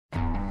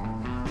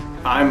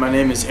Hi, my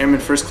name is Airman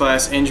First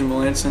Class Andrew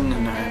Melanson,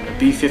 and I'm a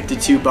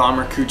B-52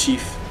 Bomber Crew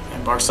Chief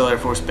at Barksdale Air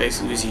Force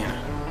Base,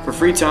 Louisiana. For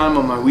free time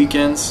on my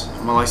weekends,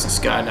 I'm a licensed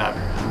skydiver.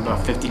 I'm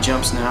about 50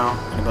 jumps now,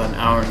 and about an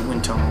hour in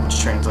wind tunnel, which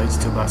translates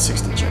to about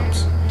 60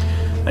 jumps.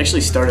 I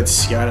actually started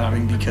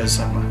skydiving because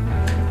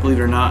believe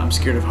it or not, I'm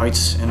scared of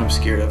heights and I'm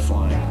scared of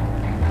flying.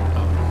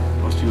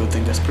 Most people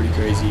think that's pretty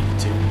crazy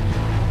to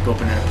go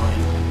up an airplane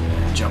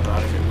and jump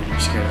out of it when you're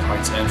scared of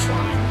heights and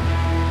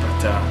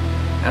flying. But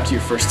after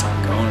your first time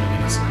going, I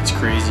mean, it's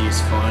crazy,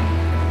 it's fun.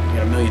 You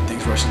got a million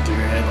things rushing through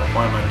your head, like,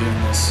 why am I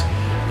doing this?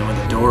 And when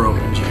the door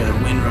opens, you hear the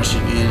wind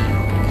rushing in,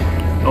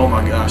 and oh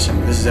my gosh, I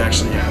mean, this is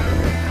actually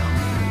happening right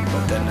now.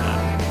 But then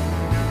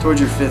towards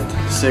your 5th,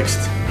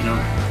 6th,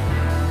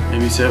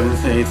 maybe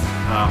 7th, 8th,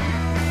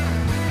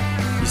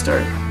 you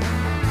start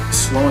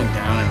slowing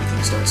down,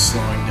 everything starts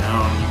slowing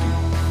down. You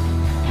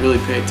can really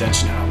pay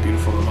attention to how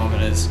beautiful the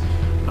moment is.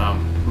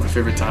 My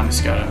favorite time to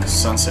skydive is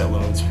sunset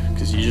loads,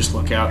 because you just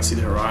look out and see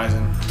the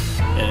horizon,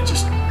 and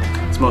it's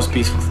the most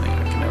peaceful thing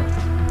I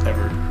can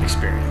ever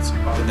experience.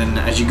 But then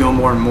as you go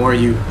more and more,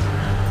 you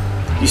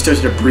start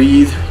to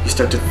breathe, you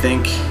start to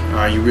think,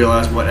 you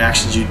realize what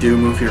actions you do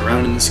move you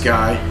around in the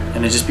sky,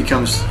 and it just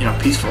becomes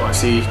peaceful.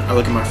 I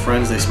look at my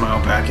friends, they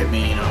smile back at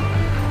me,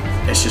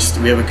 it's just,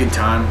 we have a good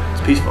time,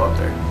 it's peaceful up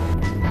there.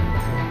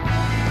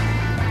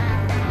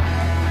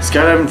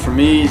 Skydiving for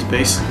me is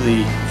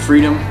basically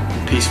freedom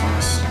and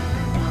peacefulness.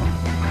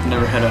 I've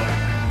never had a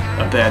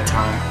bad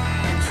time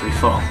in free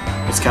fall.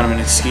 It's kind of an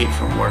escape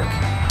from work.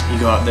 You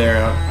go out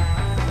there,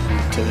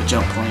 to the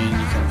jump plane,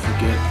 you kind of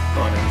forget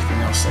about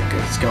everything else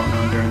that's going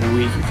on during the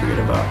week. You forget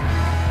about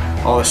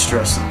all the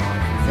stress in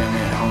life, your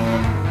family at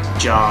home,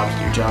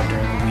 your job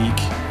during the week,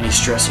 any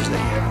stressors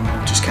that you have in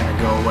life just kind of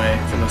go away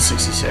for those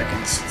 60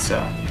 seconds.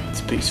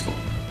 It's peaceful.